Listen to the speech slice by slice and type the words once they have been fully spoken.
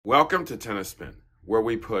Welcome to Tennis Spin, where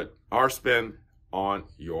we put our spin on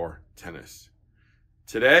your tennis.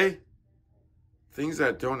 Today, things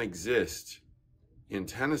that don't exist in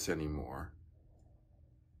tennis anymore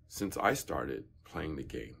since I started playing the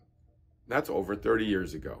game. That's over 30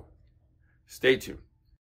 years ago. Stay tuned.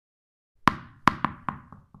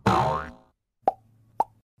 All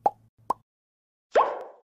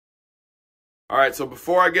right, so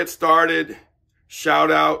before I get started, shout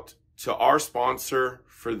out to our sponsor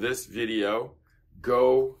for this video,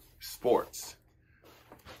 Go Sports.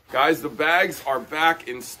 Guys, the bags are back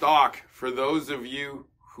in stock. For those of you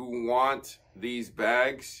who want these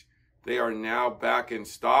bags, they are now back in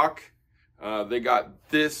stock. They got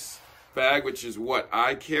this bag, which is what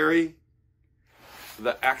I carry,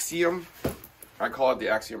 the Axiom. I call it the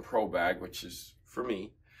Axiom Pro bag, which is for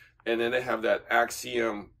me. And then they have that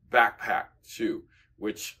Axiom backpack too,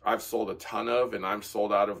 which I've sold a ton of and I'm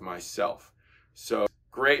sold out of myself. So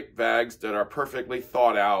great bags that are perfectly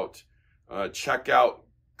thought out. Check out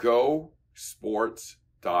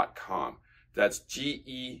gosports.com. That's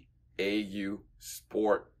GEAU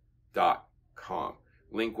sport.com.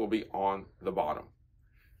 Link will be on the bottom.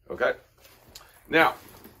 Okay. Now,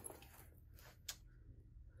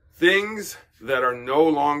 things that are no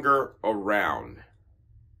longer around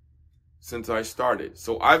since I started.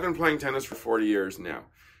 So I've been playing tennis for 40 years now.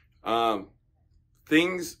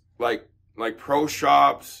 Things like pro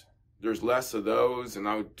shops, there's less of those, and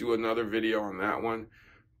I'll do another video on that one.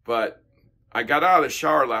 But I got out of the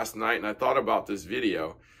shower last night and I thought about this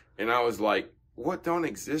video, and I was like, what don't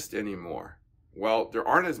exist anymore? Well, there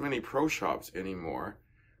aren't as many pro shops anymore.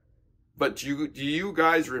 But do you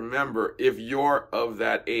guys remember, if you're of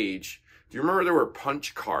that age, do you remember there were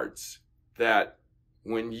punch cards that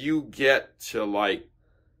when you get to like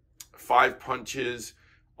 5 punches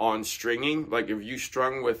on stringing, like if you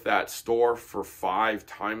strung with that store for 5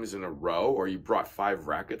 times in a row, or you brought 5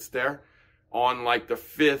 rackets there, on like the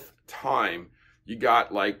 5th time, you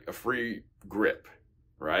got like a free grip,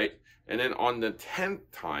 right? And then on the 10th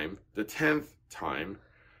time,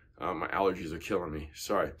 my allergies are killing me,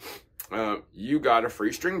 sorry. You got a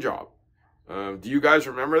free string job. Do you guys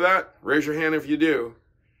remember that? Raise your hand if you do.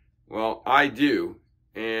 Well, I do.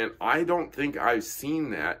 And I don't think I've seen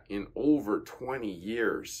that in over 20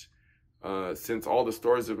 years. Since all the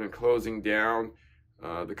stores have been closing down,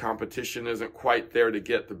 the competition isn't quite there to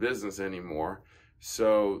get the business anymore.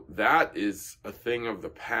 So that is a thing of the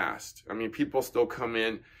past. I mean, people still come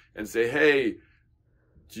in and say, hey,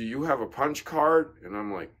 do you have a punch card? And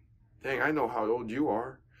I'm like, dang, I know how old you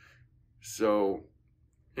are. So,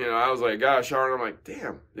 you know, I was like, got a shower, and I'm like,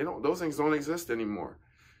 damn, those things don't exist anymore.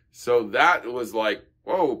 So that was like,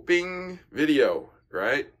 whoa, bing, video,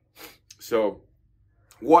 right? So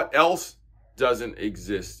what else doesn't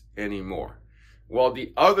exist anymore? Well,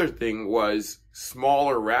 the other thing was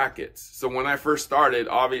smaller rackets. So when I first started,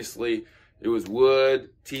 obviously it was wood,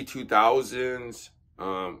 T2000s,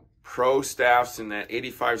 pro staffs in that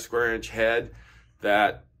 85 square inch head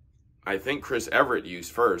that I think Chris Everett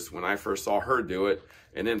used first when I first saw her do it,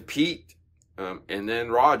 and then Pete, and then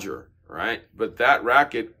Roger, right? But that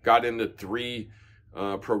racket got into 3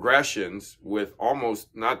 progressions with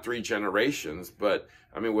almost not 3 generations, but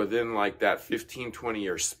I mean within like that 15-20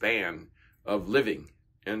 year span of living,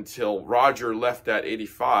 until Roger left at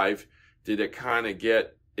 85 did it kind of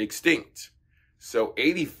get extinct. So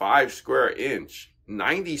 85 square inch,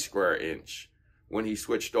 90 square inch when he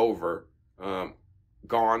switched over,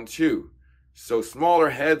 gone too. So smaller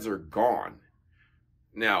heads are gone.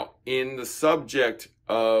 Now, in the subject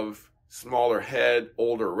of smaller head,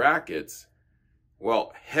 older rackets,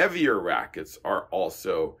 well, heavier rackets are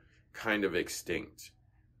also kind of extinct.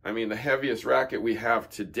 I mean, the heaviest racket we have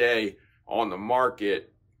today on the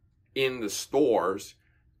market in the stores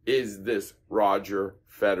is this Roger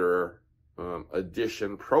Federer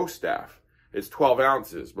Edition Pro Staff. It's 12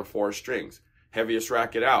 ounces before strings. Heaviest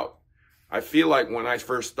racket out. I feel like when I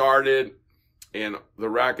first started and the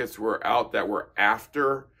rackets were out that were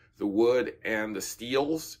after the wood and the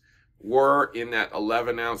steels were in that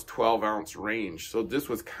 11 ounce, 12 ounce range. So this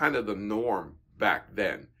was kind of the norm back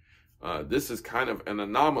then. This is kind of an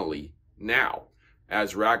anomaly now,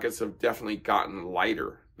 as rackets have definitely gotten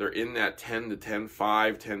lighter. They're in that 10 to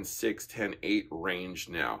 10.5, 10.6, 10.8 range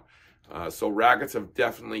now. So rackets have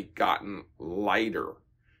definitely gotten lighter.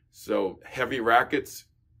 So heavy rackets,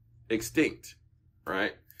 extinct,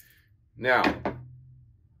 right? Now,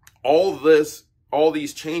 all these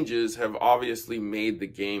changes have obviously made the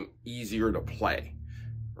game easier to play,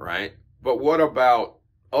 right? But what about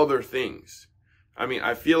other things? I mean,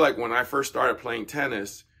 I feel like when I first started playing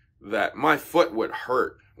tennis, that my foot would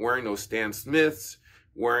hurt wearing those Stan Smiths,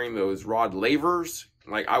 wearing those rod lavers.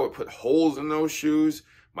 Like, I would put holes in those shoes.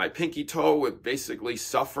 My pinky toe would basically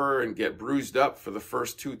suffer and get bruised up for the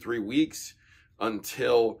first 2-3 weeks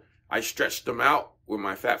until I stretched them out with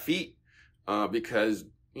my fat feet, because,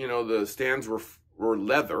 you know, the stands were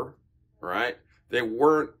leather, right? They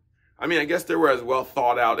weren't, I mean, I guess they were as well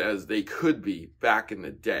thought out as they could be back in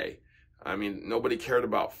the day. I mean, nobody cared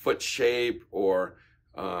about foot shape or,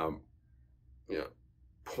 you know,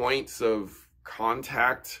 points of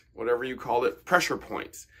contact, whatever you call it, pressure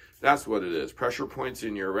points. That's what it is. Pressure points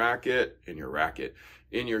in your racket, in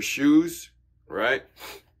your shoes, right?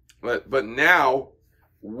 But now,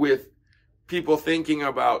 with people thinking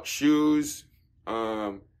about shoes,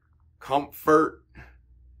 comfort,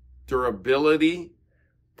 durability,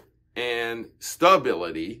 and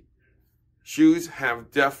stability, shoes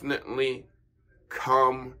have definitely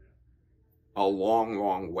come a long,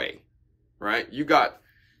 long way, right? You got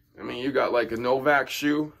like a Novak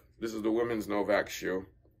shoe. This is the women's Novak shoe,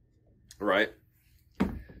 right?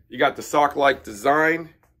 You got the sock-like design,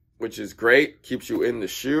 which is great, keeps you in the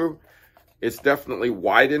shoe. It's definitely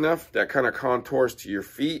wide enough that kind of contours to your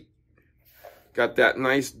feet. Got that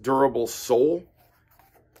nice durable sole,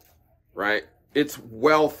 right? It's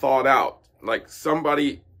well thought out. Like,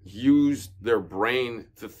 somebody used their brain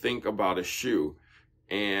to think about a shoe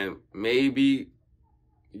and maybe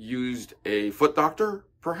used a foot doctor,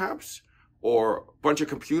 perhaps, or a bunch of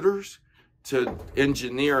computers to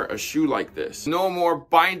engineer a shoe like this. No more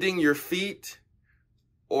binding your feet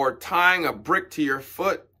or tying a brick to your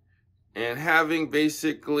foot and having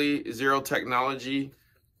basically zero technology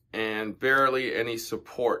and barely any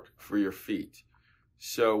support for your feet.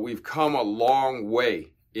 So we've come a long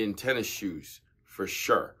way in tennis shoes, for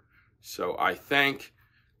sure. So I thank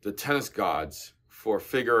the tennis gods for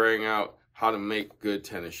figuring out how to make good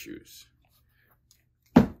tennis shoes.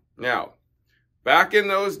 Now, back in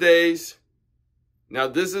those days, now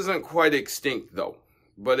this isn't quite extinct though,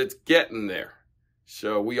 but it's getting there.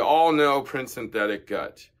 So we all know print synthetic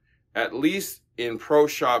gut. At least in pro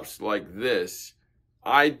shops like this,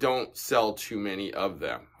 I don't sell too many of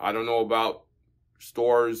them. I don't know about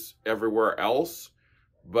stores everywhere else,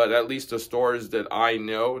 but at least the stores that I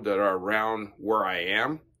know that are around where I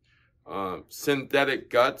am, synthetic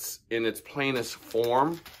guts in its plainest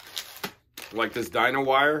form, like this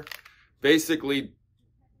DynaWire, basically,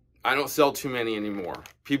 I don't sell too many anymore.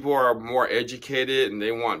 People are more educated and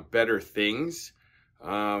they want better things.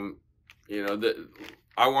 You know,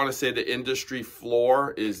 I want to say the industry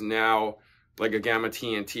floor is now like a gamma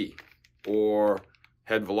TNT or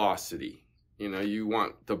head velocity. You know, you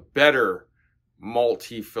want the better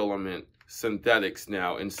multi-filament synthetics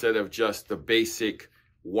now instead of just the basic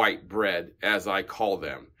white bread, as I call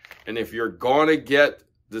them. And if you're going to get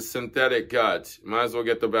the synthetic gut, might as well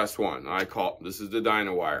get the best one. This is the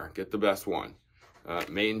DynaWire. Get the best one.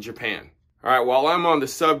 Made in Japan. All right, while I'm on the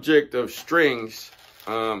subject of strings,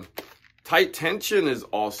 tight tension is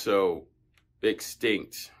also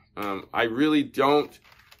extinct. I really don't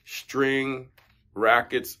string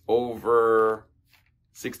rackets over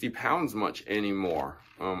 60 pounds much anymore.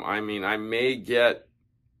 I mean, I may get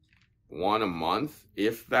one a month,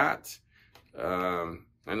 if that.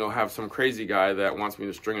 I know I have some crazy guy that wants me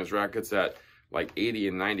to string his rackets at like 80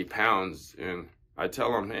 and 90 pounds. And I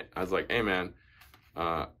tell him, hey, I was like, hey man,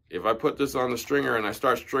 if I put this on the stringer and I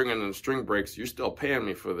start stringing and the string breaks, you're still paying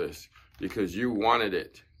me for this because you wanted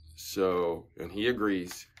it. So, and he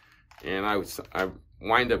agrees. And I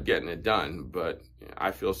wind up getting it done, but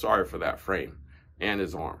I feel sorry for that frame and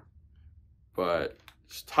his arm. But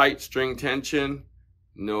tight string tension,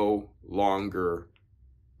 no longer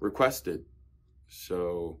requested.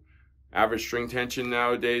 So average string tension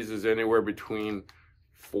nowadays is anywhere between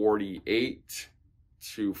 48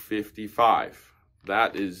 to 55.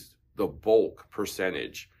 That is the bulk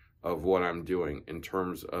percentage of what I'm doing in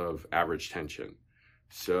terms of average tension.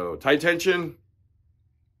 So tight tension,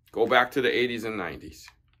 go back to the 80s and 90s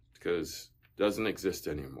because it doesn't exist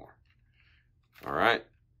anymore. All right.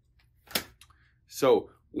 So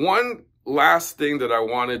one last thing that I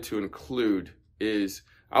wanted to include is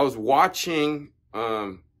I was watching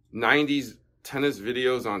 90s tennis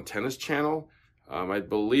videos on Tennis Channel. I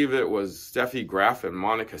believe it was Steffi Graf and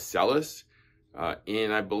Monica Seles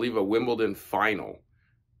in, I believe, a Wimbledon final.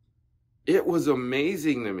 It was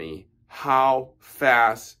amazing to me how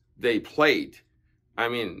fast they played. I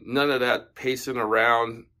mean, none of that pacing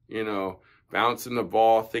around, you know, bouncing the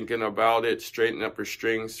ball, thinking about it, straightening up your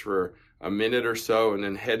strings for a minute or so, and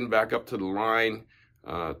then heading back up to the line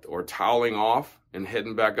or toweling off and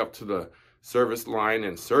heading back up to the service line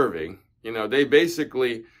and serving. You know, they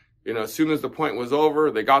basically You know, as soon as the point was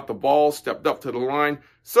over, they got the ball, stepped up to the line,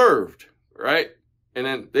 served, right? And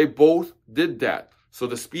then they both did that. So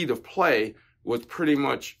the speed of play was pretty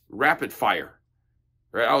much rapid fire,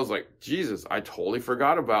 right? I was like, Jesus, I totally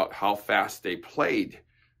forgot about how fast they played.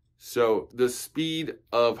 So the speed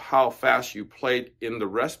of how fast you played in the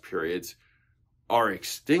rest periods are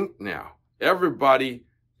extinct now. Everybody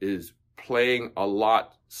is playing a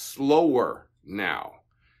lot slower now.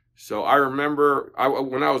 So I remember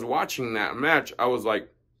when I was watching that match, I was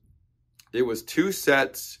like, it was 2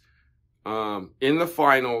 sets in the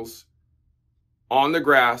finals on the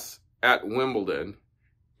grass at Wimbledon,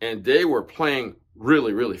 and they were playing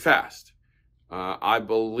really, really fast. I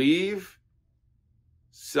believe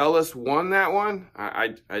Celis won that one.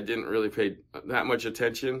 I didn't really pay that much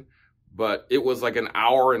attention, but it was like an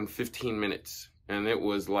hour and 15 minutes, and it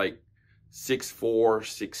was like 6-4,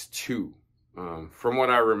 6-2. From what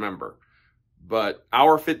I remember. But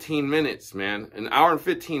hour 15 minutes, man. An hour and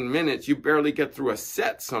 15 minutes, you barely get through a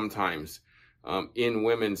set sometimes in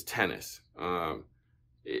women's tennis.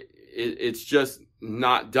 It's just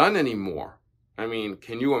not done anymore. I mean,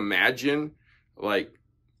 can you imagine, like,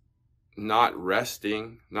 not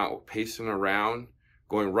resting, not pacing around,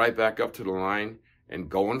 going right back up to the line and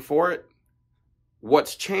going for it?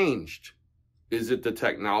 What's changed? Is it the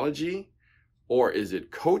technology, or is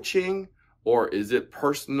it coaching? Or is it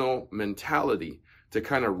personal mentality to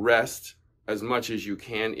kind of rest as much as you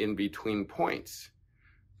can in between points?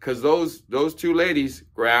 Because those 2 ladies,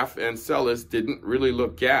 Graf and Celis, didn't really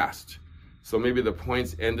look gassed. So maybe the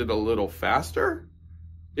points ended a little faster?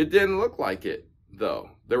 It didn't look like it, though.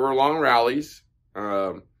 There were long rallies.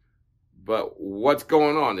 But what's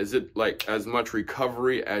going on? Is it like as much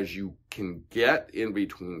recovery as you can get in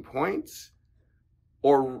between points?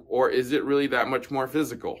 Or is it really that much more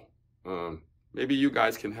physical? Maybe you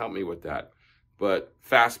guys can help me with that. But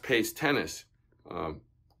fast-paced tennis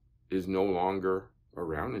is no longer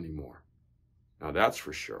around anymore. Now that's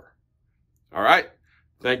for sure. All right.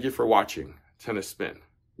 Thank you for watching Tennis Spin,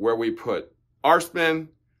 where we put our spin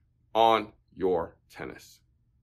on your tennis.